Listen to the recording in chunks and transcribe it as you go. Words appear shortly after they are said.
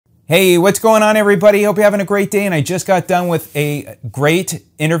Hey, what's going on, everybody? Hope you're having a great day. And I just got done with a great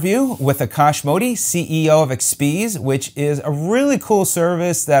interview with Akash Modi, CEO of Expese, which is a really cool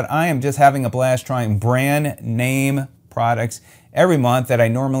service that I am just having a blast trying brand name products every month that I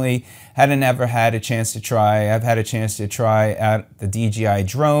normally hadn't ever had a chance to try. I've had a chance to try out the DJI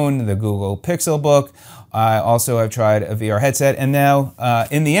drone, the Google Pixel Book. I also have tried a VR headset. And now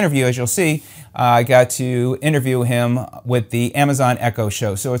in the interview, as you'll see, I got to interview him with the Amazon Echo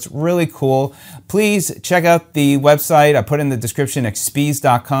Show. So it's really cool. Please check out the website. I put in the description,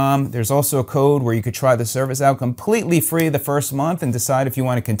 Expese.com. There's also a code where you could try the service out completely free the first month and decide if you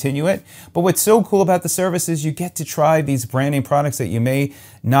want to continue it. But what's so cool about the service is you get to try these brand name products that you may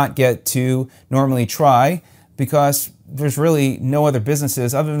not get to normally try because there's really no other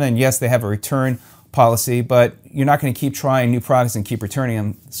businesses other than, yes, they have a return policy, but you're not going to keep trying new products and keep returning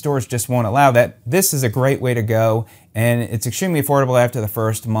them. Stores just won't allow that. This is a great way to go, and it's extremely affordable after the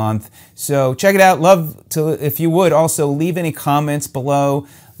first month. So check it out. Love to, if you would, also leave any comments below.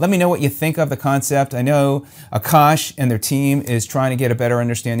 Let me know what you think of the concept. I know Akash and their team is trying to get a better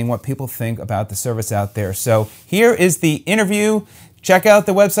understanding what people think about the service out there. So here is the interview. Check out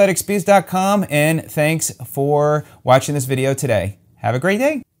the website, Expese.com, and thanks for watching this video today. Have a great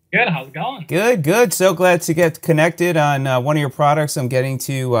day. Good. How's it going? Good, good. So glad to get connected on one of your products I'm getting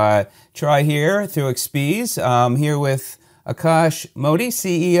to try here through Expese. Here with Akash Modi,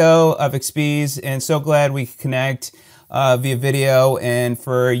 CEO of Expese, and so glad we could connect via video and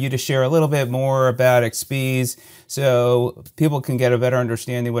for you to share a little bit more about Expese so people can get a better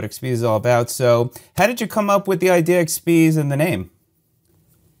understanding what Expese is all about. So how did you come up with the idea Expese and the name?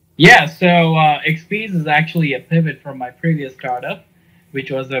 Yeah, so Expese is actually a pivot from my previous startup, which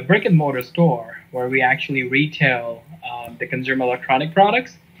was a brick and mortar store where we actually retail the consumer electronic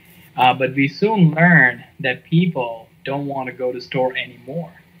products. But we soon learned that people don't want to go to store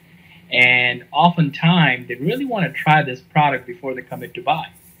anymore. And oftentimes they really want to try this product before they commit to buy.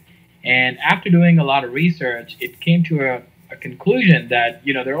 And after doing a lot of research, it came to a conclusion that,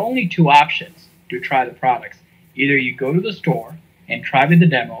 there are only two options to try the products. Either you go to the store and try with the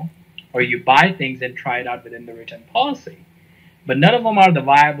demo, or you buy things and try it out within the return policy. But none of them are the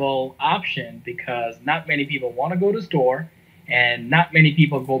viable option because not many people want to go to store and not many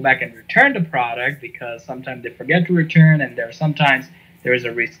people go back and return the product because sometimes they forget to return and sometimes there is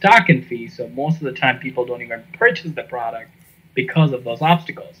a restocking fee. So most of the time people don't even purchase the product because of those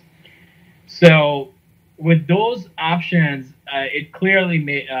obstacles. So with those options, it clearly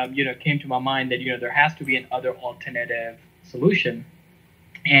came to my mind that there has to be another alternative solution,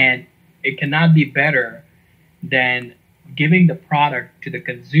 and it cannot be better than giving the product to the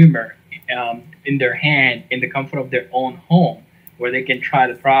consumer in their hand in the comfort of their own home where they can try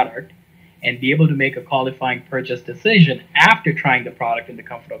the product and be able to make a qualifying purchase decision after trying the product in the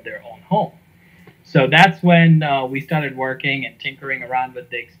comfort of their own home. So that's when we started working and tinkering around with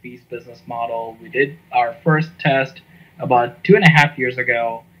the Expese business model. We did our first test about 2.5 years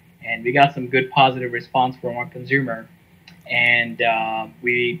ago, and we got some good positive response from our consumer. And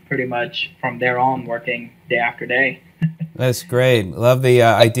we pretty much from there on working day after day. That's great. Love the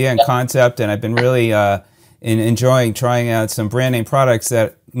idea and concept, and I've been really enjoying trying out some brand name products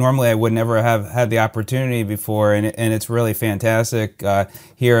that normally I would never have had the opportunity before, and it's really fantastic.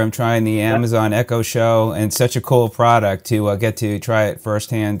 Here I'm trying the Amazon Echo Show, and such a cool product to get to try it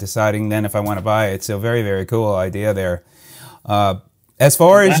firsthand, deciding then if I want to buy it. So very, very cool idea there. As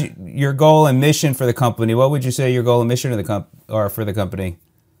far as your goal and mission for the company, what would you say your goal and mission of the for the company?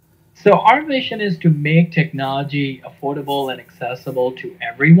 So our mission is to make technology affordable and accessible to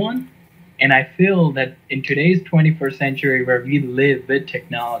everyone. And I feel that in today's 21st century where we live with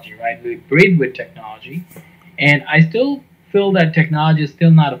technology, right? We breathe with technology. And I still feel that technology is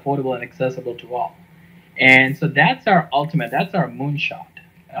still not affordable and accessible to all. And so that's our ultimate, that's our moonshot.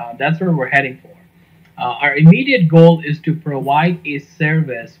 That's where we're heading for. Our immediate goal is to provide a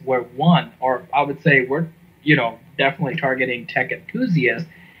service where or I would say we're, definitely targeting tech enthusiasts,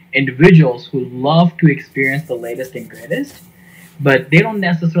 individuals who love to experience the latest and greatest, but they don't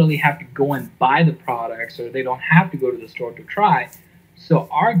necessarily have to go and buy the products or they don't have to go to the store to try. So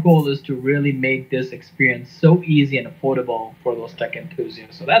our goal is to really make this experience so easy and affordable for those tech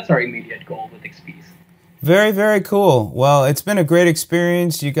enthusiasts. So that's our immediate goal with Expese. Very, very cool. Well, it's been a great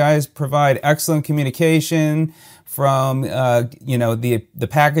experience. You guys provide excellent communication from, the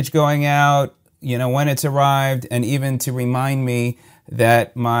package going out, when it's arrived, and even to remind me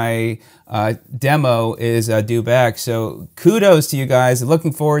that my demo is due back. So kudos to you guys.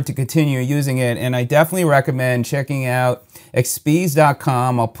 Looking forward to continue using it, and I definitely recommend checking out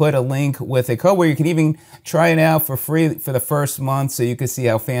Expese.com. I'll put a link with a code where you can even try it out for free for the first month, so you can see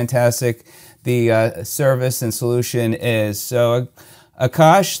how fantastic the service and solution is. So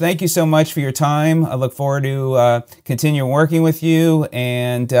Akash, thank you so much for your time. I look forward to continue working with you,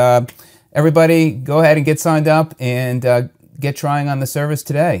 and everybody go ahead and get signed up and get trying on the service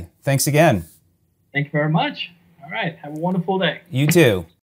today. Thanks again. Thank you very much. All right. Have a wonderful day. You too.